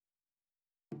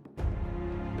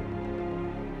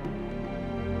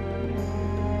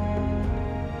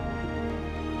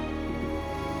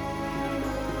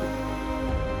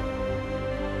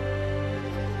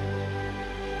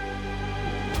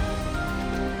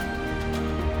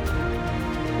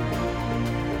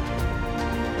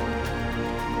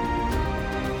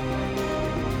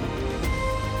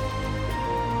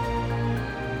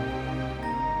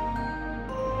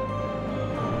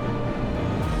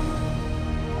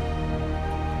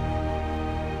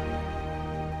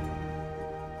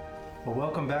Well,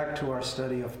 welcome back to our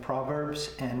study of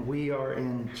Proverbs, and we are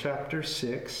in chapter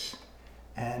 6,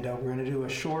 and we're going to do a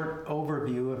short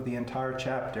overview of the entire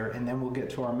chapter, and then we'll get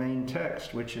to our main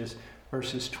text, which is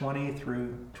verses 20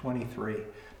 through 23.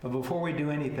 But before we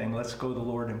do anything, let's go to the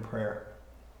Lord in prayer.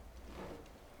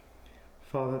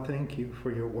 Father, thank you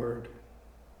for your word.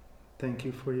 Thank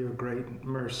you for your great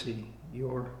mercy,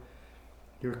 your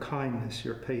kindness,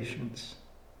 your patience.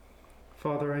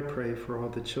 Father, I pray for all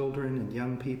the children and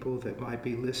young people that might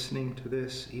be listening to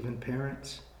this, even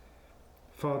parents.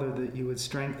 Father, that you would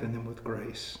strengthen them with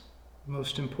grace.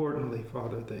 Most importantly,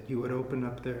 Father, that you would open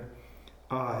up their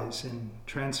eyes and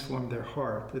transform their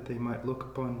heart, that they might look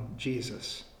upon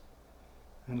Jesus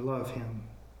and love him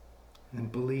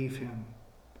and believe him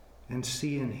and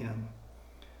see in him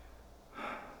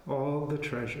all the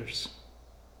treasures,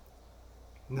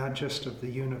 not just of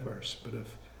the universe, but of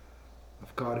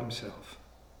God himself.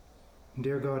 And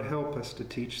dear God, help us to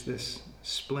teach this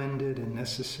splendid and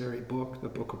necessary book, the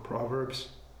book of Proverbs.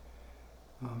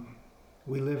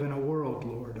 We live in a world,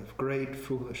 Lord, of great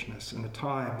foolishness and a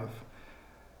time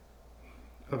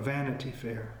of Vanity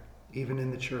Fair, even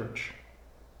in the church.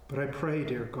 But I pray,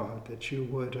 dear God, that you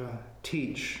would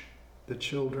teach the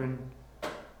children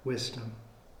wisdom.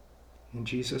 In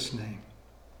Jesus' name,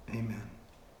 amen.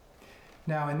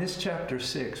 Now, in this chapter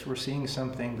 6, we're seeing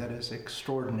something that is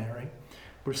extraordinary.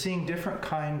 We're seeing different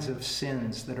kinds of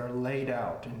sins that are laid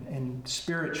out and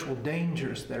spiritual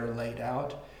dangers that are laid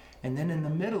out. And then in the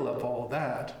middle of all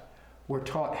that, we're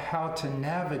taught how to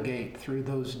navigate through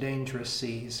those dangerous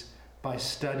seas by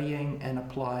studying and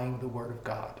applying the Word of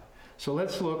God. So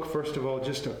let's look, first of all,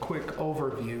 just a quick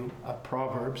overview of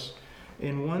Proverbs.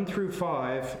 In 1 through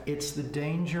 5, it's the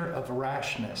danger of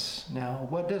rashness. Now,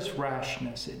 what does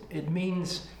rashness? It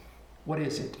means, what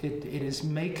is it? It is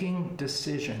making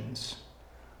decisions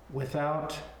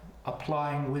without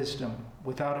applying wisdom,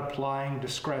 without applying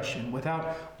discretion,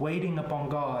 without waiting upon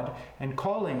God and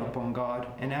calling upon God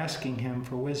and asking him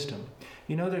for wisdom.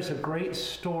 You know, there's a great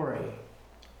story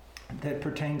that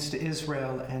pertains to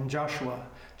Israel and Joshua.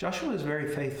 Joshua is very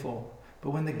faithful,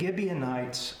 but when the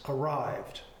Gibeonites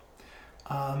arrived,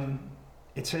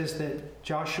 it says that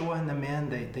Joshua and the men,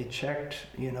 they checked,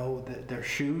 that their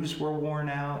shoes were worn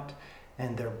out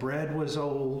and their bread was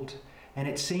old. And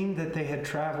it seemed that they had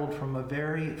traveled from a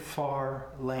very far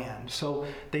land. So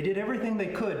they did everything they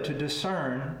could to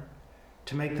discern,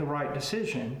 to make the right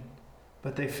decision,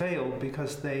 but they failed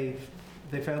because they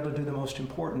failed to do the most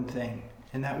important thing,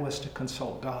 and that was to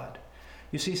consult God.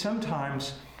 You see,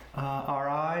 sometimes our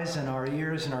eyes and our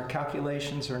ears and our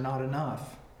calculations are not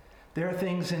enough. There are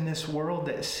things in this world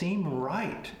that seem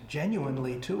right,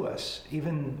 genuinely to us.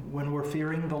 Even when we're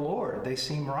fearing the Lord, they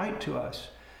seem right to us.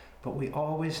 But we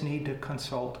always need to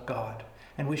consult God.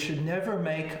 And we should never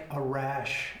make a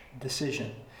rash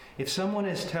decision. If someone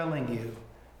is telling you,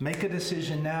 make a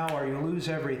decision now or you lose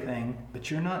everything,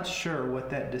 but you're not sure what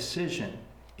that decision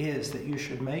is that you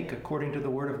should make according to the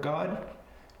Word of God,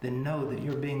 then know that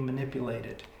you're being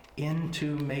manipulated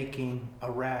into making a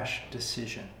rash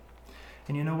decision.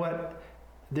 And you know what?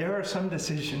 There are some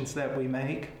decisions that we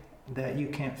make that you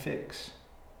can't fix.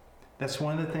 That's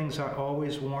one of the things I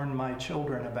always warn my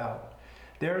children about.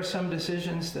 There are some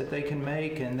decisions that they can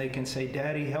make and they can say,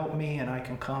 Daddy, help me, and I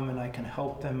can come and I can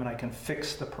help them and I can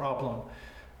fix the problem.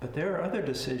 But there are other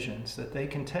decisions that they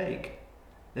can take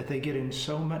that they get in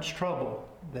so much trouble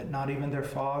that not even their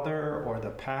father or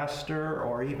the pastor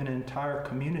or even an entire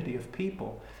community of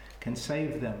people can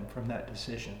save them from that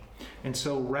decision. And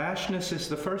so rashness is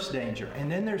the first danger.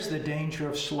 And then there's the danger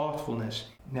of slothfulness.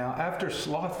 Now, after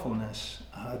slothfulness,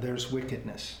 there's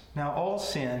wickedness. Now, all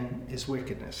sin is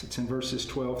wickedness. It's in verses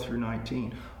 12 through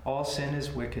 19. All sin is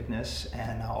wickedness,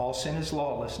 and all sin is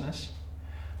lawlessness.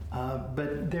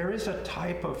 But there is a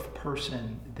type of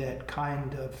person that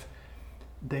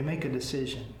they make a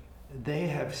decision. They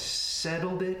have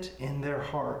settled it in their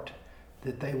heart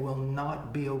that they will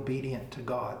not be obedient to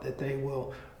God, that they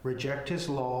will reject his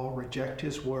law, reject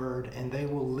his word, and they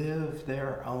will live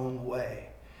their own way.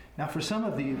 Now, for some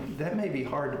of you, that may be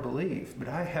hard to believe, but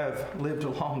I have lived a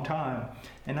long time,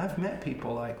 and I've met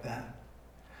people like that.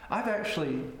 I've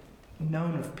actually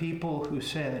known of people who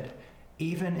said,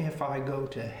 even if I go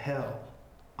to hell,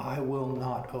 I will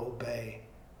not obey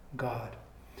God.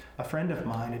 A friend of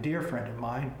mine, a dear friend of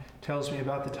mine, tells me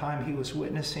about the time he was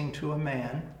witnessing to a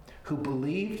man who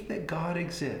believed that God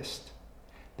exists.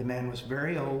 The man was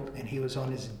very old and he was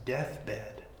on his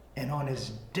deathbed. And on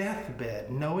his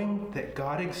deathbed, knowing that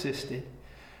God existed,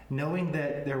 knowing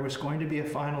that there was going to be a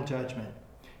final judgment,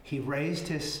 he raised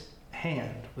his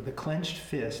hand with a clenched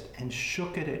fist and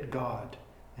shook it at God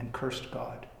and cursed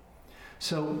God.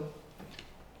 So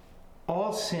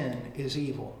All sin is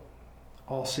evil.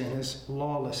 All sin is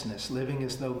lawlessness, living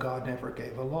as though God never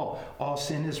gave a law. All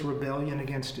sin is rebellion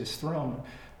against his throne.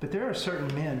 But there are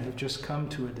certain men who've just come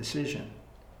to a decision.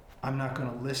 I'm not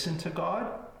going to listen to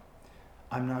God.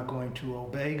 I'm not going to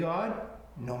obey God,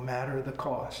 no matter the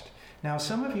cost. Now,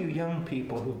 some of you young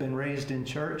people who've been raised in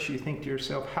church, you think to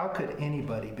yourself, how could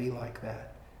anybody be like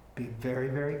that? Be very,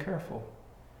 very careful.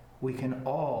 We can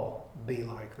all be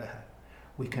like that.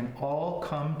 We can all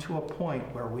come to a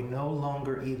point where we no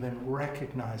longer even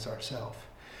recognize ourselves.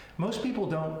 Most people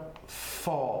don't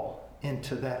fall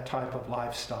into that type of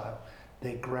lifestyle.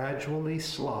 They gradually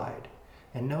slide.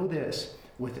 And know this,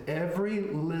 with every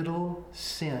little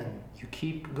sin, you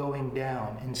keep going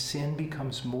down, and sin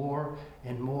becomes more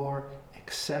and more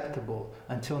acceptable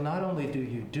until not only do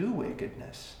you do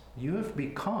wickedness, you have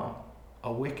become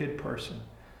a wicked person.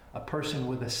 A person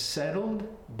with a settled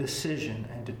decision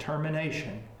and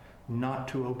determination not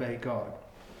to obey God.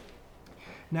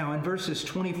 Now, in verses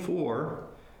 24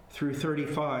 through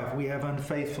 35, we have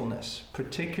unfaithfulness,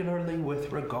 particularly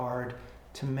with regard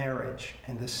to marriage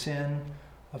and the sin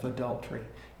of adultery.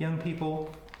 Young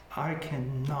people, I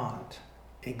cannot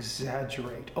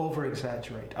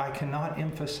over-exaggerate. I cannot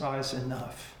emphasize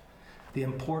enough the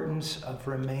importance of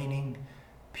remaining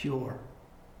pure.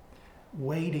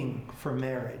 Waiting for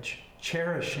marriage,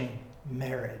 cherishing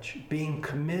marriage, being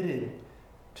committed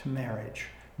to marriage,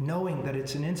 knowing that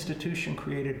it's an institution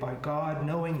created by God,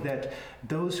 knowing that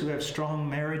those who have strong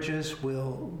marriages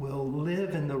will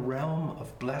live in the realm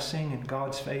of blessing and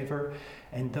God's favor,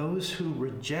 and those who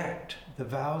reject the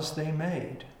vows they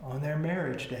made on their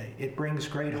marriage day, it brings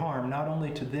great harm, not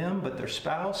only to them, but their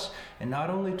spouse, and not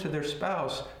only to their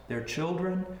spouse, their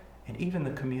children, and even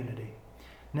the community.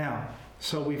 Now,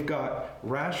 so we've got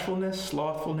rashfulness,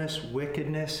 slothfulness,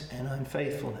 wickedness, and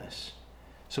unfaithfulness.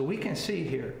 So we can see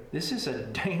here, this is a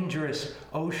dangerous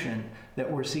ocean that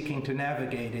we're seeking to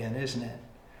navigate in, isn't it?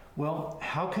 Well,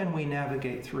 how can we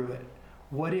navigate through it?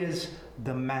 What is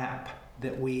the map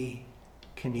that we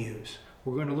can use?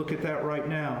 We're going to look at that right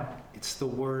now. It's the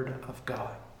Word of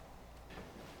God.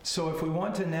 So if we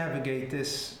want to navigate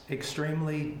this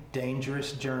extremely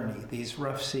dangerous journey, these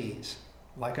rough seas,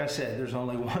 like I said, there's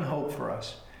only one hope for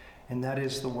us, and that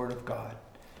is the Word of God.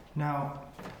 Now,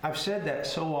 I've said that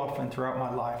so often throughout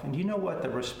my life, and you know what the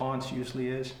response usually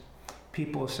is?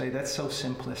 People say, that's so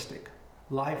simplistic.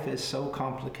 Life is so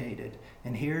complicated.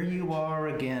 And here you are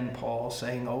again, Paul,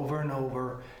 saying over and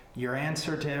over, your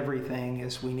answer to everything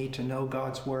is we need to know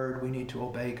God's Word, we need to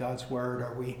obey God's Word,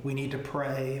 or we need to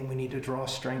pray, and we need to draw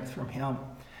strength from Him.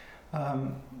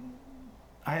 I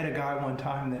had a guy one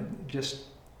time that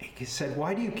he said,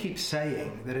 why do you keep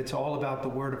saying that it's all about the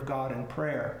Word of God and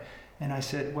prayer? And I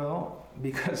said, well,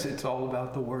 because it's all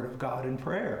about the Word of God and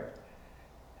prayer.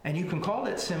 And you can call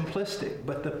it simplistic,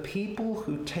 but the people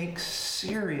who take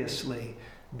seriously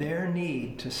their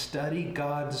need to study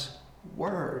God's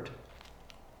Word,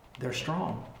 they're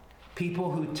strong. People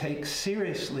who take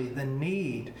seriously the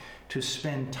need to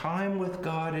spend time with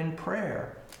God in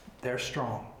prayer, they're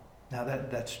strong. Now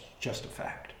that's just a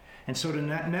fact. And so to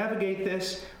navigate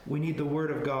this, we need the Word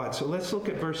of God. So let's look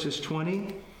at verses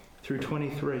 20 through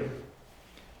 23.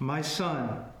 My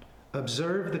son,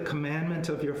 observe the commandment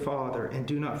of your father, and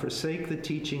do not forsake the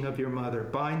teaching of your mother.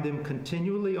 Bind them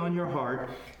continually on your heart,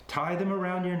 tie them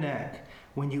around your neck.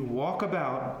 When you walk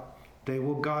about, they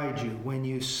will guide you. When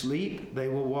you sleep, they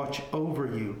will watch over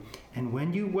you. And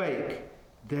when you wake,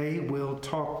 they will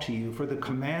talk to you. For the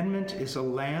commandment is a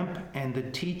lamp, and the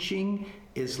teaching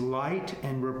is light,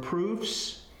 and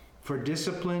reproofs for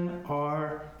discipline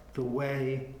are the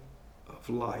way of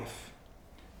life.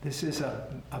 This is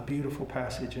a beautiful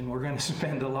passage, and we're going to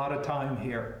spend a lot of time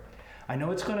here. I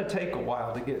know it's going to take a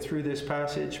while to get through this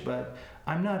passage, but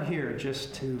I'm not here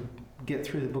just to get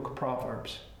through the book of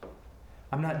Proverbs.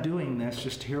 I'm not doing this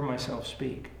just to hear myself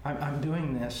speak. I'm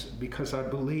doing this because I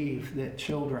believe that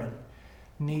children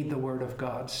need the Word of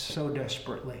God so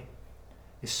desperately,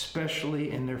 especially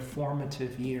in their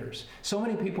formative years. So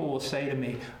many people will say to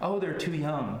me, oh, they're too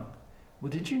young.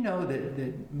 Well, did you know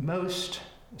that most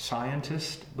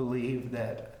scientists believe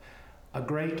that a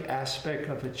great aspect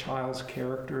of a child's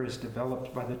character is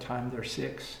developed by the time they're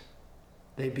 6?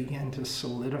 They begin to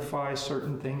solidify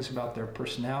certain things about their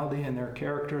personality and their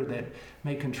character that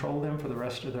may control them for the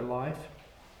rest of their life.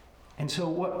 And so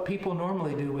what people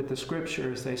normally do with the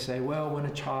scripture is they say, well, when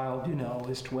a child,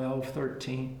 is 12,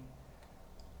 13.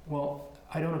 Well,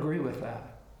 I don't agree with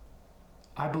that.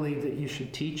 I believe that you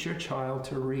should teach your child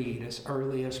to read as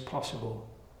early as possible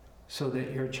so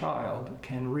that your child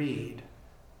can read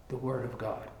the Word of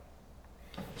God.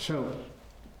 So,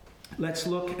 Let's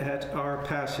look at our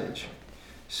passage.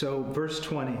 So, verse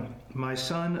 20, my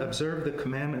son, observe the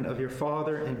commandment of your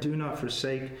father and do not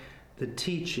forsake the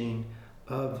teaching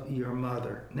of your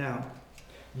mother. Now,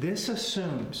 this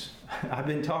assumes, I've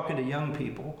been talking to young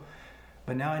people,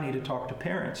 but now I need to talk to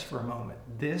parents for a moment.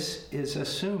 This is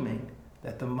assuming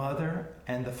that the mother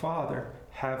and the father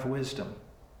have wisdom.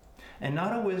 And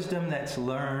not a wisdom that's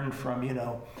learned from,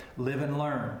 live and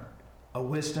learn. A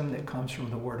wisdom that comes from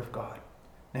the Word of God.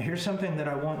 Now here's something that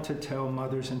I want to tell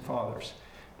mothers and fathers.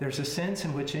 There's a sense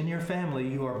in which in your family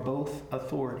you are both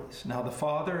authorities. Now the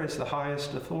father is the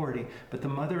highest authority, but the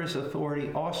mother is authority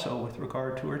also with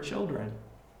regard to her children.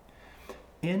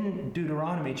 In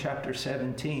Deuteronomy chapter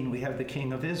 17, we have the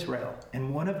king of Israel,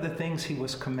 and one of the things he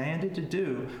was commanded to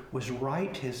do was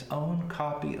write his own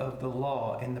copy of the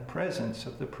law in the presence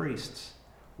of the priests.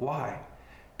 Why?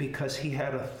 Because he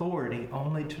had authority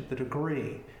only to the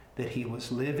degree that he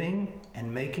was living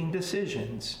and making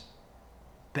decisions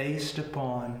based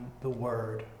upon the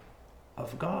Word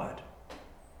of God.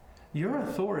 Your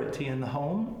authority in the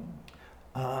home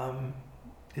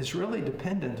is really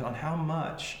dependent on how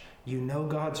much you know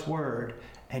God's Word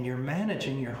and you're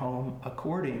managing your home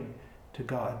according to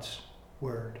God's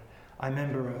Word. I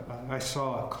remember I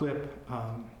saw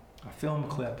a film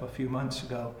clip a few months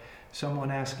ago,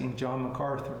 someone asking John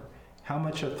MacArthur, how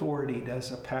much authority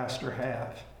does a pastor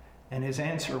have? And his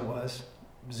answer was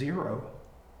 0.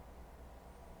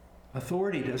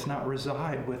 Authority does not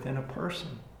reside within a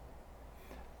person.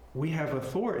 We have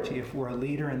authority if we're a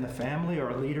leader in the family or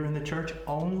a leader in the church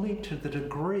only to the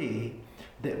degree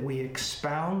that we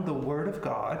expound the Word of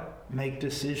God, make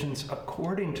decisions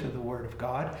according to the Word of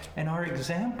God, and are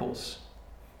examples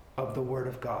of the Word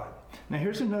of God. Now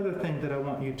here's another thing that I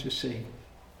want you to see,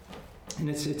 and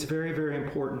it's very, very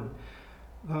important.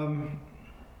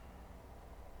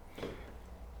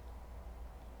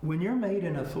 When you're made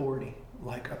an authority,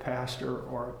 like a pastor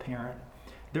or a parent,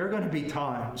 there are going to be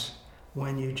times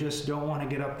when you just don't want to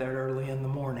get up that early in the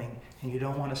morning and you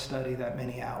don't want to study that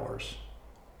many hours.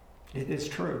 It's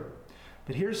true.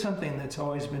 But here's something that's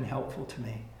always been helpful to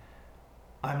me.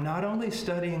 I'm not only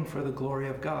studying for the glory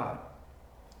of God,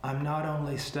 I'm not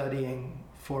only studying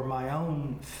for my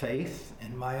own faith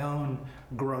and my own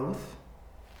growth,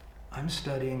 I'm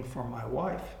studying for my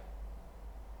wife.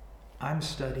 I'm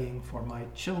studying for my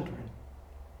children.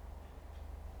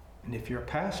 And if you're a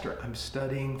pastor, I'm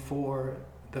studying for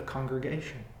the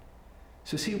congregation.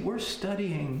 So see, we're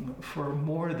studying for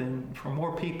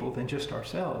more people than just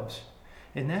ourselves.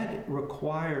 And that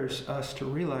requires us to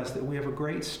realize that we have a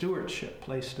great stewardship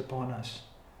placed upon us,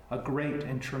 a great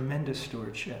and tremendous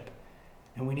stewardship.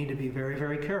 And we need to be very,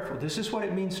 very careful. This is what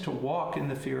it means to walk in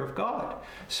the fear of God.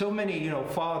 So many,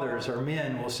 fathers or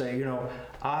men will say,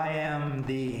 I am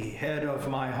the head of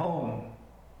my home.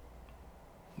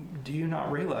 Do you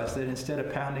not realize that instead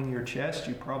of pounding your chest,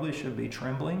 you probably should be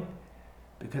trembling?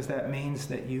 Because that means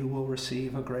that you will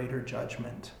receive a greater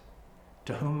judgment.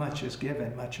 To whom much is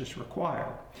given, much is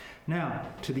required. Now,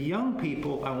 to the young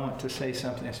people, I want to say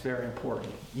something that's very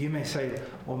important. You may say,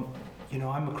 well,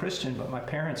 I'm a Christian, but my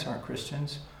parents aren't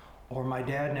Christians, or my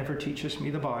dad never teaches me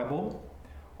the Bible,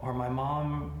 or my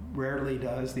mom rarely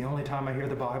does. The only time I hear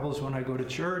the Bible is when I go to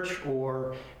church,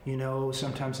 or,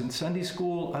 sometimes in Sunday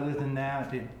school. Other than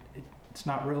that, it's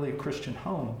not really a Christian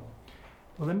home.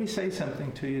 Well, let me say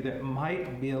something to you that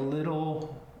might be a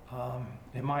little,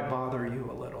 it might bother you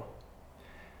a little.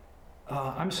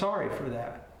 I'm sorry for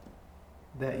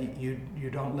that you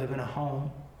don't live in a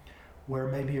home where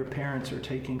maybe your parents are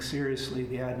taking seriously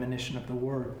the admonition of the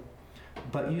Word,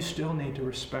 but you still need to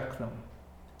respect them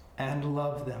and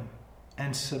love them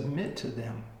and submit to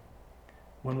them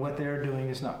when what they're doing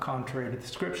is not contrary to the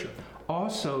Scripture.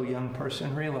 Also, young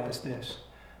person, realize this.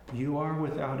 You are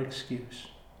without excuse.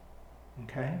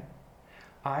 Okay?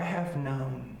 I have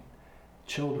known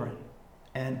children,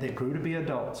 and they grew to be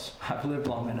adults. I've lived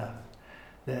long enough,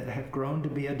 that have grown to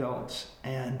be adults,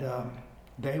 and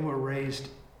they were raised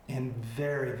in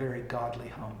very, very godly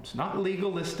homes. Not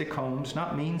legalistic homes,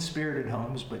 not mean-spirited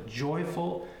homes, but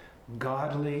joyful,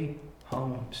 godly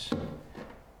homes.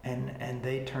 And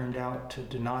they turned out to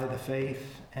deny the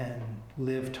faith and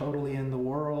live totally in the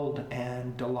world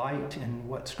and delight in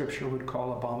what Scripture would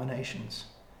call abominations.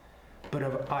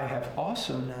 But I have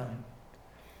also known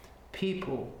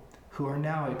people who are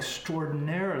now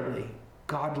extraordinarily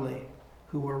godly,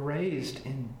 who were raised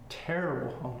in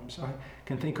terrible homes. I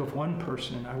can think of one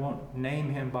person, I won't name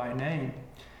him by name.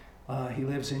 He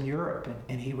lives in Europe,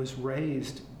 and he was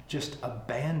raised just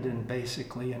abandoned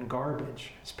basically in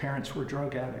garbage. His parents were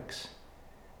drug addicts.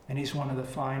 And he's one of the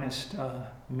finest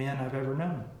men I've ever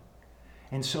known.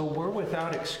 And so we're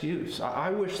without excuse. I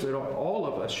wish that all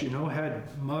of us,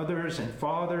 had mothers and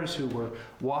fathers who were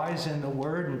wise in the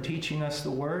Word and teaching us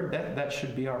the Word. That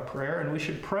should be our prayer, and we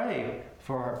should pray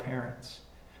for our parents.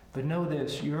 But know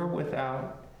this, you're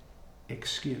without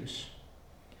excuse.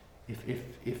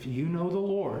 If you know the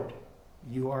Lord,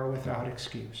 you are without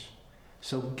excuse.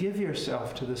 So give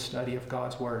yourself to the study of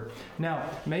God's Word. Now,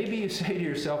 maybe you say to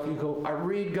yourself, you go, I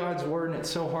read God's Word and it's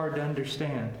so hard to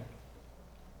understand.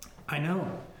 I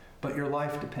know, but your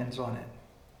life depends on it.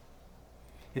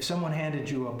 If someone handed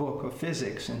you a book of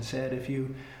physics and said, if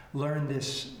you learn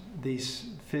these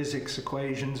physics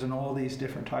equations and all these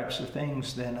different types of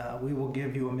things, then we will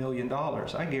give you $1 million.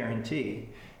 I guarantee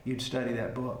you'd study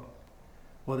that book.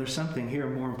 Well, there's something here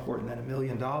more important than $1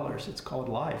 million. It's called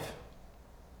life.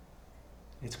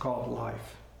 It's called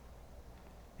life.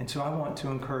 And so I want to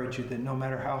encourage you that no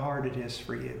matter how hard it is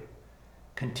for you,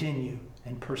 continue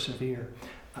and persevere.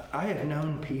 I have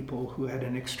known people who had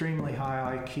an extremely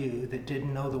high IQ that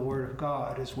didn't know the Word of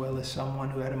God, as well as someone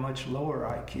who had a much lower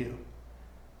IQ. Do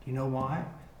you know why?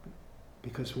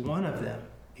 Because one of them,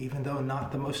 even though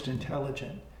not the most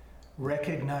intelligent,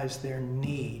 recognized their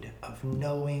need of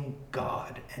knowing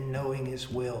God and knowing His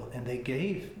will, and they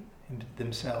gave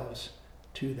themselves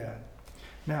to that.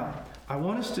 Now, I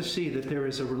want us to see that there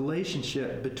is a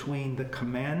relationship between the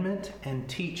commandment and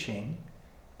teaching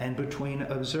and between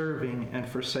observing and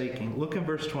forsaking. Look in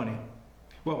verse 20.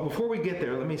 Well, before we get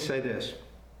there, let me say this.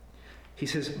 He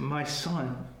says, my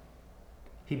son,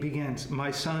 he begins,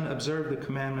 my son, observe the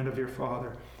commandment of your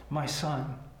father. My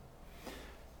son.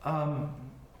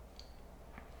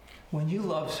 When you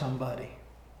love somebody,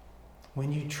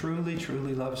 when you truly,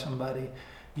 truly love somebody,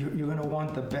 you're going to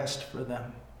want the best for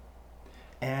them.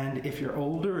 And if you're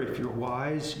older, if you're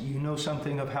wise, you know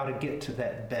something of how to get to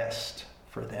that best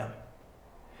for them.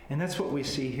 And that's what we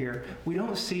see here. We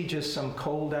don't see just some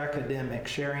cold academic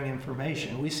sharing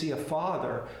information. We see a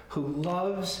father who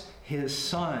loves his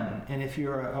son. And if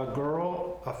you're a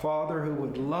girl, a father who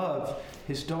would love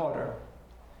his daughter,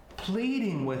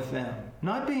 pleading with them,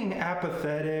 not being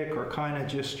apathetic or kind of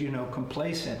just,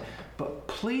 complacent, but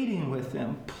pleading with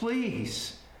them,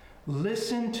 please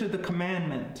listen to the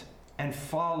commandment and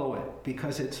follow it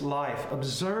because it's life.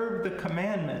 Observe the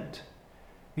commandment.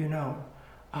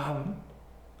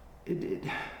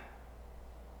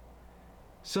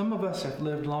 Some of us have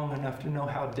lived long enough to know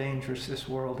how dangerous this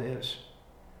world is.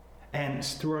 And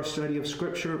through our study of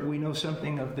Scripture, we know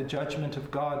something of the judgment of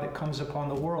God that comes upon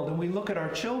the world. And we look at our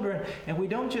children and we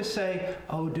don't just say,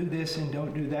 oh, do this and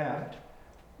don't do that.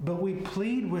 But we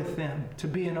plead with them to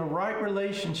be in a right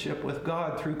relationship with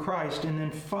God through Christ and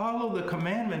then follow the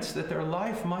commandments that their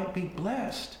life might be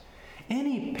blessed.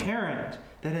 Any parent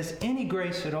that has any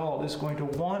grace at all is going to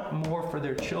want more for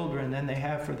their children than they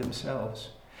have for themselves.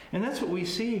 And that's what we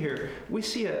see here. We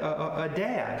see a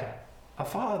dad, a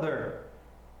father,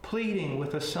 pleading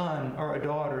with a son or a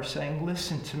daughter saying,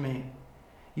 listen to me.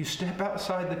 You step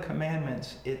outside the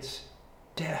commandments, it's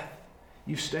death.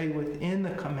 You stay within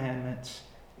the commandments,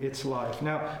 it's life.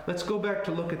 Now, let's go back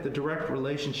to look at the direct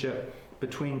relationship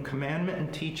between commandment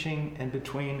and teaching and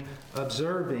between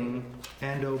observing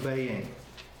and obeying.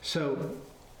 So,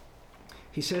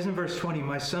 he says in verse 20,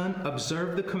 my son,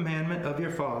 observe the commandment of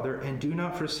your father and do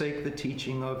not forsake the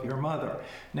teaching of your mother.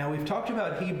 Now, we've talked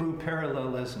about Hebrew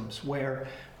parallelisms where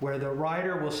the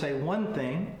writer will say one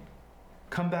thing,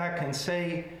 come back and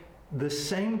say the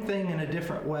same thing in a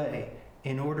different way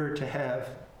in order to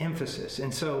have emphasis.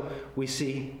 And so we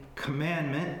see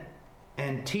commandment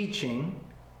and teaching,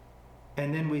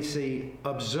 and then we see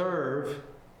observe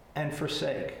and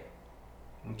forsake.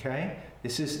 Okay?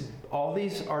 All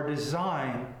these are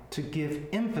designed to give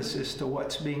emphasis to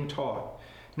what's being taught.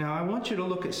 Now, I want you to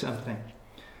look at something.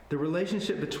 The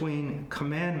relationship between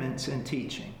commandments and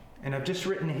teaching. And I've just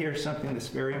written here something that's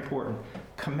very important.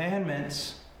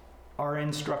 Commandments are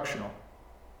instructional.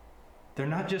 They're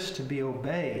not just to be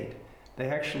obeyed. They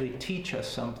actually teach us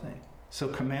something. So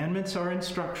commandments are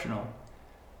instructional.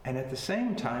 And at the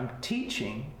same time,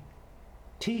 teaching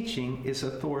is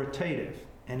authoritative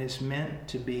and is meant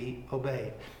to be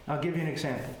obeyed. I'll give you an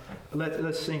example.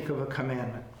 Let's think of a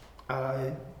commandment.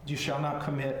 You shall not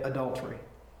commit adultery.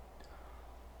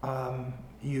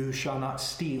 You shall not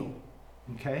steal.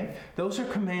 Okay? Those are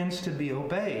commands to be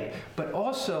obeyed. But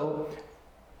also,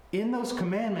 in those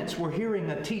commandments, we're hearing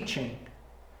a teaching.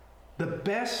 The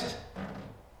best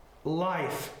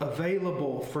life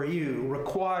available for you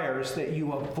requires that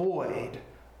you avoid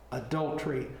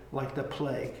adultery like the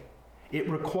plague. It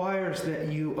requires that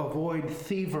you avoid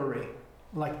thievery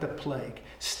like the plague.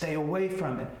 Stay away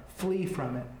from it, flee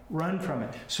from it, run from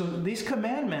it. So these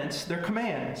commandments, they're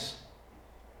commands.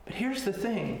 But here's the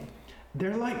thing.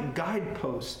 They're like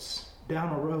guideposts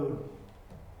down a road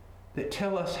that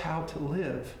tell us how to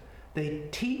live. They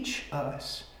teach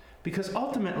us. Because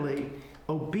ultimately,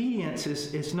 obedience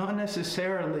is not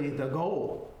necessarily the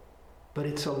goal, but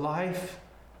it's a life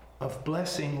of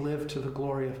blessing lived to the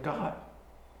glory of God.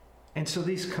 And so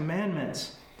these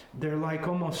commandments, they're like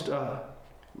almost,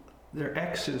 they're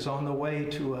X's on the way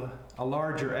to a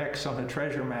larger X on a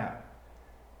treasure map.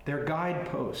 They're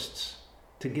guideposts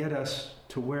to get us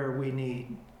to where we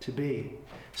need to be.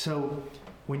 So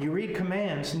when you read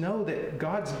commands, know that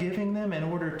God's giving them in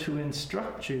order to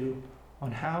instruct you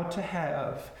on how to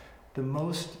have the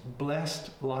most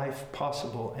blessed life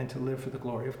possible and to live for the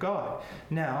glory of God.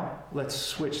 Now, let's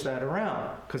switch that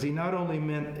around, because he not only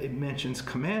mentions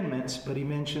commandments, but he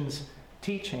mentions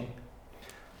teaching.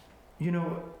 You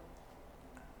know,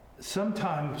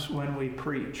 sometimes when we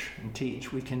preach and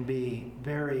teach, we can be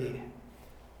very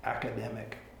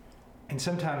academic. And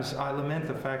sometimes I lament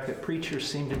the fact that preachers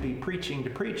seem to be preaching to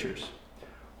preachers,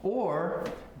 or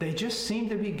they just seem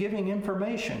to be giving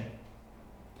information.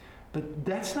 But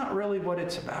that's not really what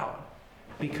it's about,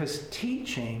 because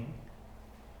teaching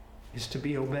is to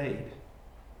be obeyed.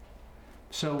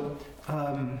 So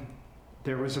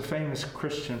there was a famous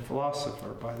Christian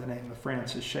philosopher by the name of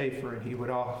Francis Schaeffer, and he would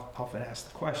often ask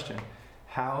the question,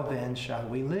 how then shall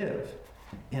we live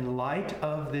in light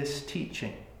of this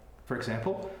teaching? For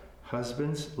example,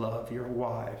 husbands, love your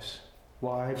wives.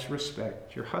 Wives,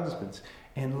 respect your husbands.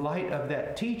 In light of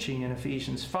that teaching in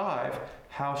Ephesians 5,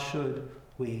 how should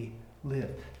we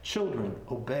live? Children,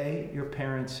 obey your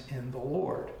parents in the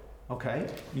Lord. Okay?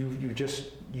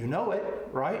 You know it,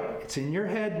 right? It's in your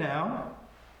head now.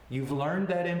 You've learned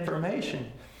that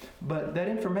information. But that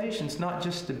information's not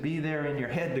just to be there in your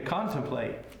head to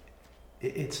contemplate.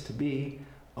 It's to be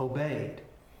obeyed,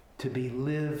 to be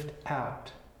lived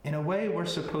out. In a way, we're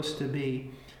supposed to be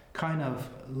kind of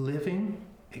living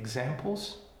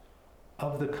examples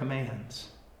of the commands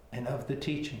and of the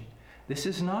teaching. This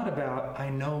is not about, I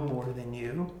know more than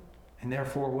you, and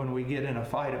therefore when we get in a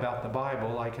fight about the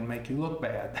Bible, I can make you look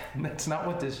bad. That's not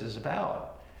what this is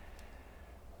about.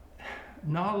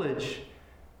 Knowledge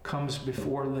comes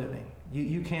before living.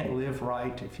 You can't live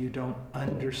right if you don't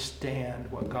understand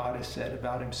what God has said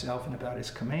about himself and about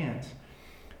his commands.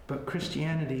 But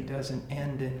Christianity doesn't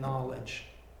end in knowledge.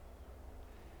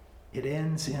 It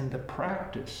ends in the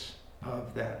practice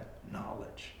of that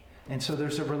knowledge. And so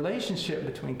there's a relationship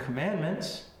between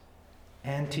commandments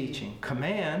and teaching.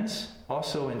 Commands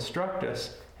also instruct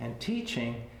us, and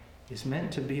teaching is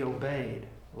meant to be obeyed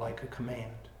like a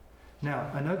command.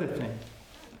 Now, another thing.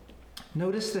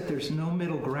 Notice that there's no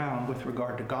middle ground with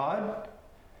regard to God.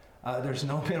 There's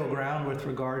no middle ground with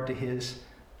regard to his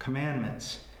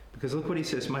commandments. Because look what he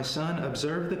says, my son,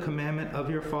 observe the commandment of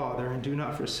your father and do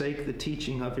not forsake the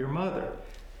teaching of your mother.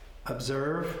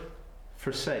 Observe,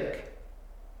 forsake.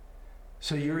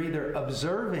 So you're either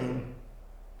observing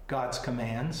God's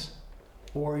commands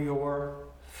or you're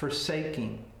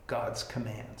forsaking God's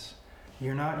commands.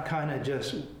 You're not kind of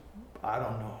just,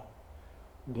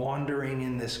 wandering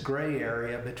in this gray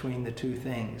area between the two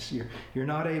things. You're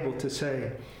not able to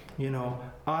say,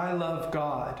 I love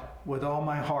God with all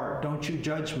my heart. Don't you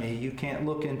judge me. You can't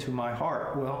look into my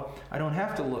heart. Well, I don't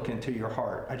have to look into your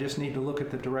heart. I just need to look at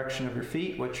the direction of your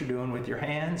feet, what you're doing with your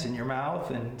hands and your mouth,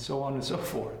 and so on and so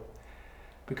forth.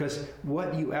 Because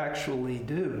what you actually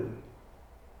do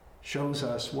shows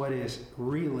us what is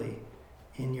really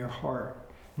in your heart.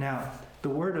 Now, the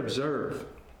word observe,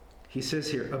 he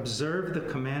says here, observe the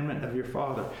commandment of your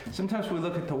father. Sometimes we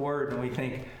look at the word and we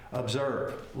think,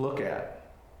 observe, look at.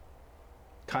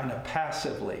 Kind of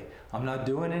passively. I'm not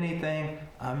doing anything,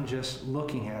 I'm just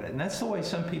looking at it. And that's the way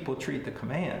some people treat the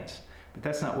commands. But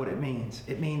that's not what it means.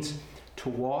 It means to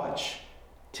watch,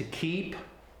 to keep.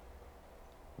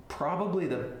 Probably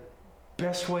the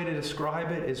best way to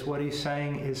describe it is what he's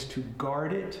saying is to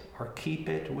guard it or keep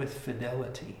it with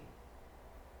fidelity.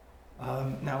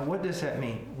 Now, what does that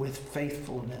mean? With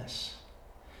faithfulness.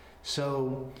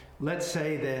 So let's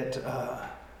say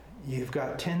that you've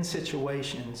got 10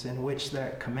 situations in which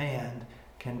that command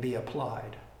can be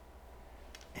applied.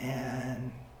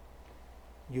 And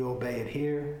you obey it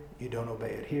here, you don't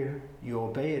obey it here, you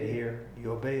obey it here,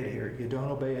 you obey it here, you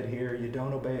don't obey it here, you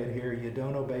don't obey it here, you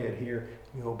don't obey it here,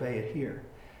 you obey it here.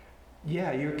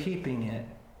 Yeah, you're keeping it,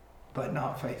 but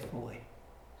not faithfully.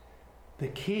 The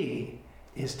key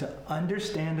is to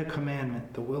understand a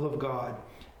commandment, the will of God,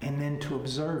 and then to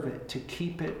observe it, to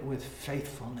keep it with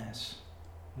faithfulness.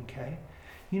 Okay?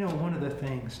 One of the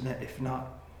things, if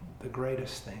not the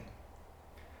greatest thing,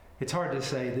 It's hard to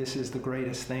say this is the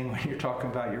greatest thing when you're talking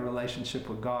about your relationship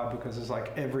with God, because it's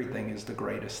like everything is the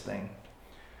greatest thing.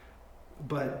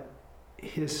 But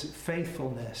his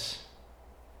faithfulness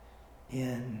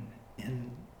in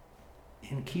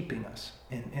keeping us,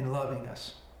 in loving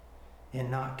us, in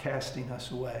not casting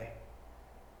us away.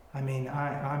 I mean,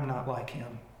 I'm not like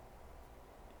him.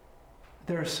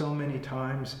 There are so many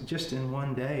times, just in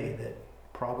one day, that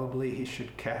probably he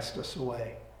should cast us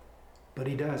away. But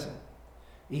he doesn't.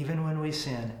 Even when we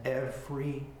sin,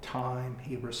 every time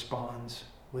he responds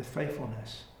with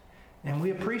faithfulness. And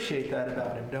we appreciate that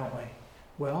about him, don't we?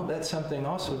 Well, that's something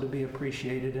also to be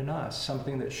appreciated in us,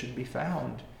 something that should be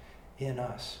found in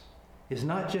us, is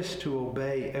not just to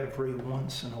obey every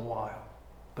once in a while,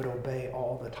 but obey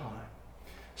all the time.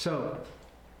 So,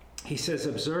 he says,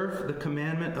 observe the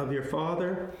commandment of your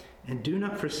father and do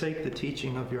not forsake the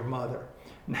teaching of your mother.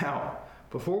 Now,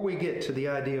 before we get to the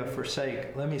idea of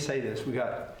forsake, let me say this. We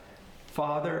got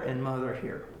father and mother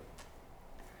here.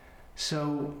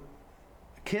 So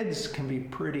kids can be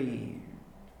pretty,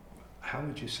 how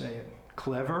would you say it,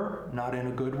 clever, not in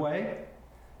a good way.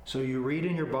 So you read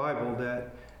in your Bible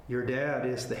that your dad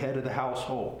is the head of the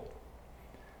household.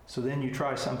 So then you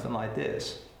try something like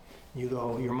this. You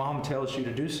go, your mom tells you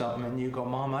to do something, and you go,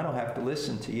 Mom, I don't have to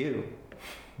listen to you.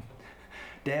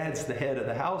 Dad's the head of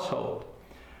the household.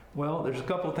 Well, there's a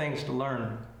couple things to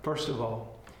learn. First of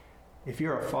all, if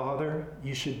you're a father,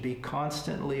 you should be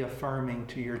constantly affirming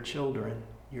to your children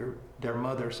their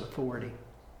mother's authority.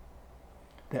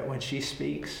 That when she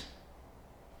speaks,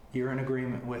 you're in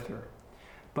agreement with her.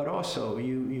 But also,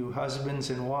 you husbands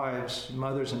and wives,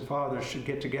 mothers and fathers should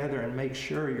get together and make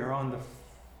sure you're on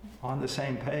the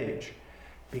same page.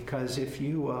 Because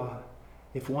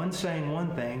if one's saying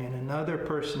one thing and another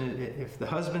person, if the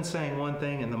husband's saying one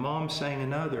thing and the mom's saying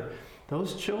another,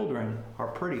 those children are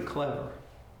pretty clever.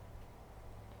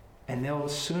 And they'll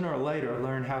sooner or later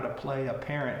learn how to play a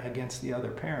parent against the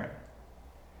other parent.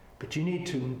 But you need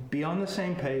to be on the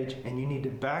same page, and you need to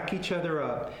back each other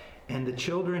up. And the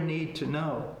children need to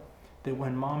know that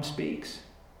when mom speaks,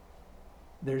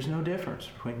 there's no difference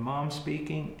between mom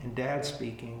speaking and dad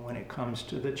speaking when it comes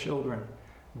to the children.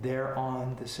 They're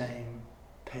on the same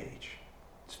page.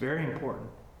 It's very important.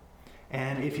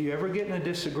 And if you ever get in a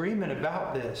disagreement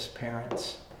about this,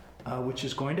 parents, which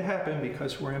is going to happen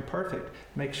because we're imperfect,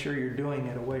 make sure you're doing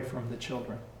it away from the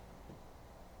children.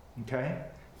 Okay?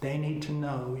 They need to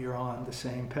know you're on the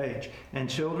same page. And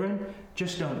children,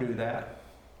 just don't do that.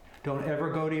 Don't ever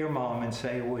go to your mom and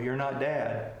say, well, you're not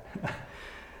dad.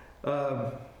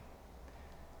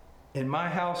 In my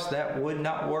house, that would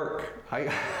not work.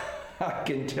 I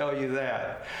can tell you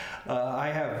that. I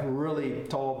have really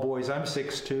tall boys. I'm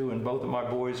 6'2", and both of my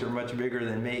boys are much bigger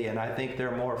than me, and I think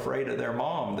they're more afraid of their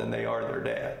mom than they are their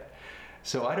dad.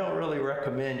 So I don't really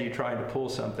recommend you trying to pull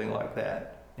something like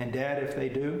that. And Dad, if they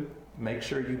do, make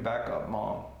sure you back up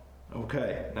Mom.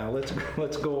 Okay, now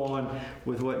let's go on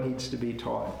with what needs to be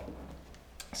taught.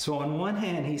 So on one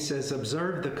hand, he says,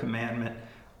 observe the commandment.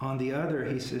 On the other,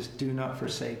 he says, do not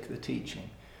forsake the teaching.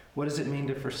 What does it mean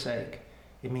to forsake?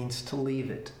 It means to leave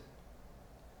it,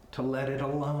 to let it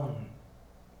alone,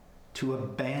 to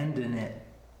abandon it.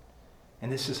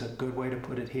 And this is a good way to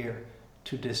put it here,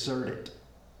 to desert it.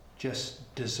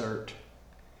 Just desert.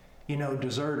 You know,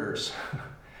 deserters,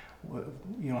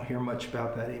 you don't hear much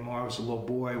about that anymore. I was a little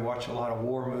boy, watched a lot of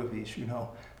war movies. You know,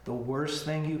 the worst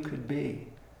thing you could be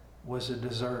was a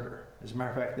deserter. As a matter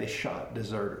of fact, they shot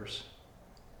deserters.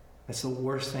 That's the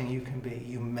worst thing you can be.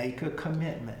 You make a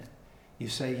commitment. You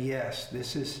say, yes,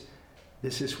 this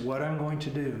is what I'm going to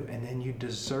do. And then you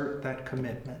desert that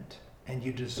commitment. And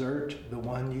you desert the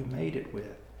one you made it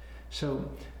with. So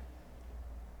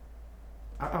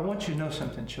I want you to know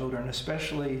something, children,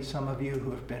 especially some of you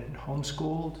who have been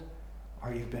homeschooled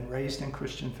or you've been raised in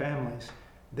Christian families.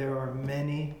 There are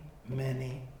many,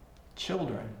 many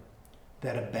children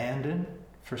that abandon,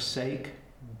 forsake,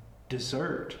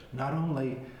 desert not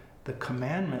only the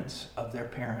commandments of their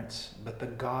parents, but the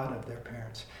God of their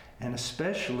parents. And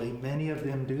especially many of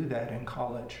them do that in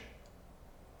college.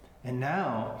 And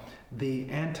now the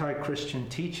anti-Christian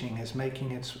teaching is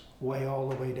making its way all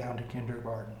the way down to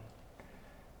kindergarten.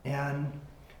 And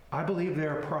I believe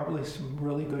there are probably some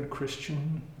really good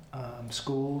Christian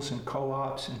schools and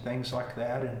co-ops and things like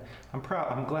that. And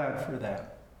I'm glad for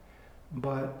that.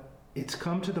 But it's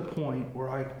come to the point where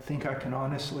I think I can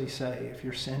honestly say, if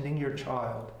you're sending your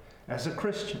child as a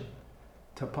Christian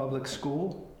to public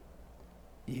school,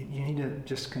 you need to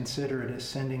just consider it as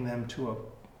sending them to a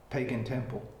pagan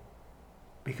temple,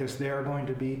 because they're going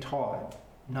to be taught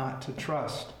not to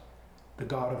trust the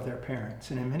God of their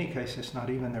parents. And in many cases, not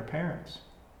even their parents.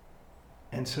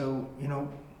 And so,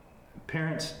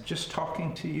 parents, just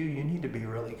talking to you, you need to be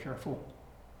really careful.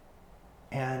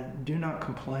 And do not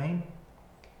complain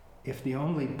if the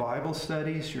only Bible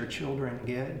studies your children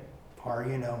get are,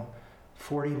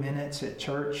 40 minutes at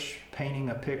church painting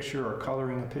a picture or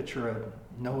coloring a picture of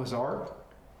Noah's Ark,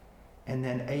 and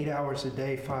then 8 hours a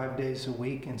day, 5 days a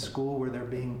week in school where they're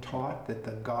being taught that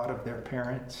the God of their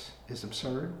parents is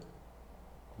absurd,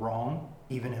 wrong,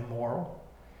 even immoral.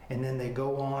 And then they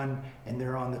go on and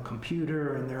they're on the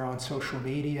computer and they're on social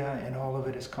media and all of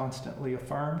it is constantly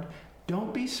affirmed.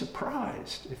 Don't be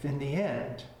surprised if in the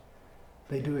end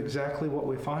they do exactly what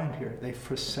we find here. They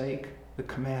forsake the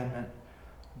commandment,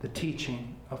 the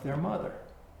teaching of their mother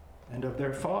and of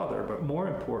their father, but more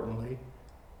importantly,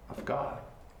 of God.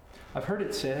 I've heard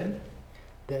it said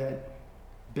that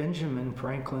Benjamin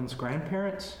Franklin's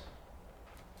grandparents,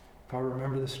 if I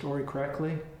remember the story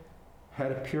correctly,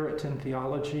 had a Puritan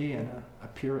theology and a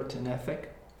Puritan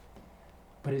ethic.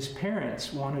 But his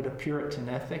parents wanted a Puritan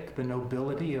ethic, the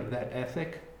nobility of that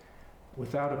ethic,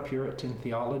 without a Puritan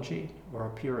theology or a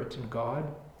Puritan God.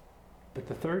 But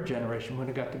the third generation, when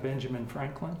it got to Benjamin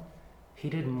Franklin, he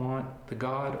didn't want the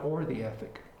God or the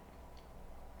ethic.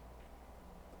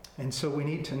 And so we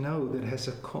need to know that it has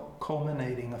a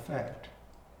culminating effect.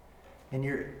 And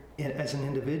as an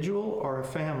individual or a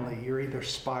family, you're either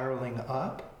spiraling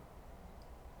up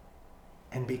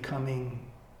and becoming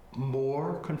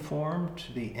more conformed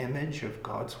to the image of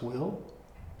God's will,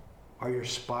 or you're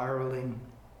spiraling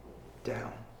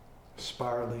down.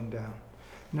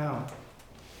 Now,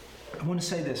 I want to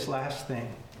say this last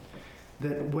thing,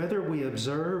 that whether we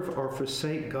observe or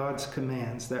forsake God's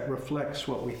commands, that reflects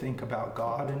what we think about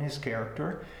God and his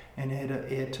character, and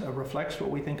it reflects what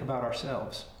we think about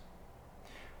ourselves.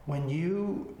 When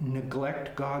you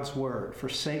neglect God's word,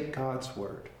 forsake God's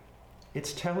word,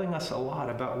 it's telling us a lot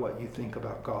about what you think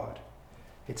about God.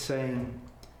 It's saying,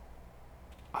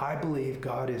 I believe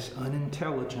God is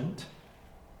unintelligent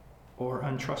or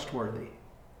untrustworthy.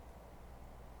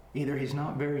 Either he's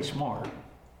not very smart,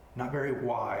 not very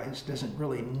wise, doesn't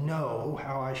really know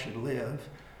how I should live,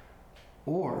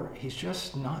 or he's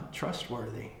just not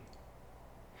trustworthy.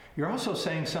 You're also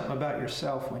saying something about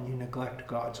yourself when you neglect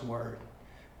God's word.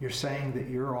 You're saying that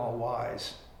you're all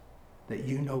wise, that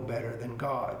you know better than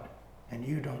God, and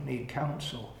you don't need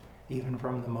counsel, even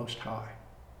from the Most High.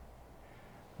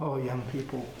 Oh, young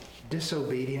people,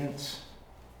 disobedience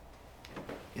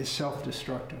is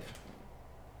self-destructive.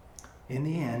 In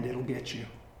the end, it'll get you.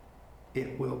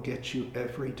 It will get you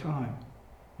every time.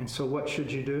 And so what should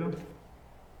you do?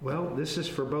 Well, this is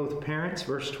for both parents.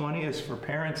 Verse 20 is for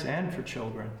parents and for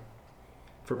children.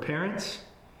 For parents,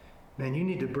 man, you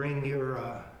need to bring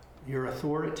your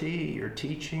authority, your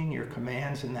teaching, your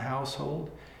commands in the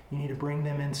household. You need to bring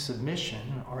them in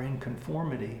submission or in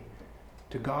conformity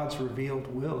to God's revealed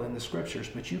will in the scriptures.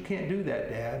 But you can't do that,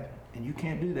 Dad, and you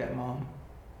can't do that, Mom,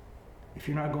 if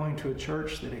you're not going to a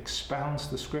church that expounds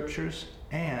the scriptures,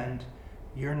 and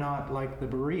you're not like the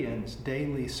Bereans,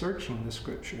 daily searching the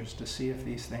scriptures to see if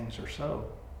these things are so.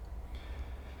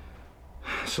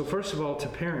 So first of all, to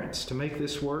parents, to make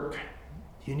this work,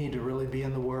 you need to really be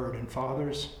in the Word. And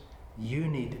fathers, you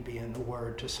need to be in the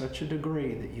Word to such a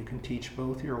degree that you can teach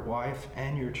both your wife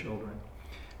and your children.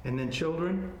 And then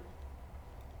children,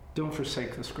 don't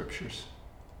forsake the scriptures.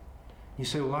 You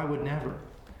say, well, I would never.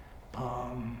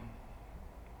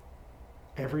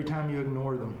 Every time you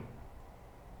ignore them,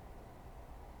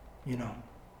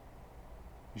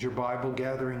 is your Bible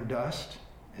gathering dust?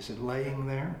 Is it laying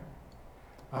there?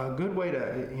 A good way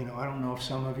to, I don't know if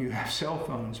some of you have cell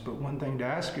phones, but one thing to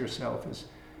ask yourself is,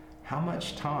 how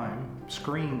much time,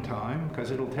 screen time,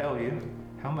 because it'll tell you,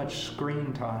 how much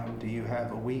screen time do you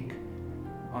have a week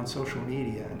on social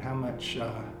media, and how much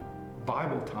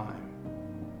Bible time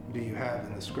do you have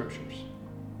in the scriptures?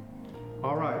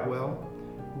 All right, well,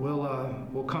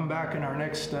 we'll come back in our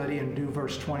next study and do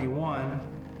verse 21,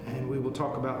 and we will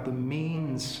talk about the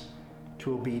means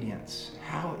to obedience.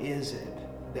 How is it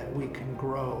that we can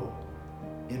grow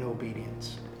in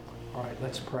obedience? All right,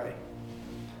 let's pray.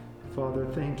 Father,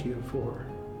 thank you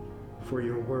for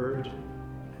your word.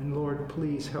 And Lord,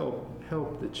 please help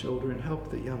the children,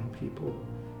 help the young people,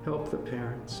 help the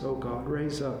parents. Oh God,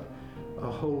 raise up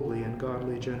a holy and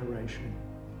godly generation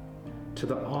to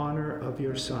the honor of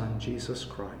your Son, Jesus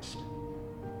Christ.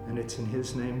 And it's in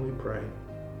his name we pray.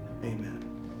 Amen.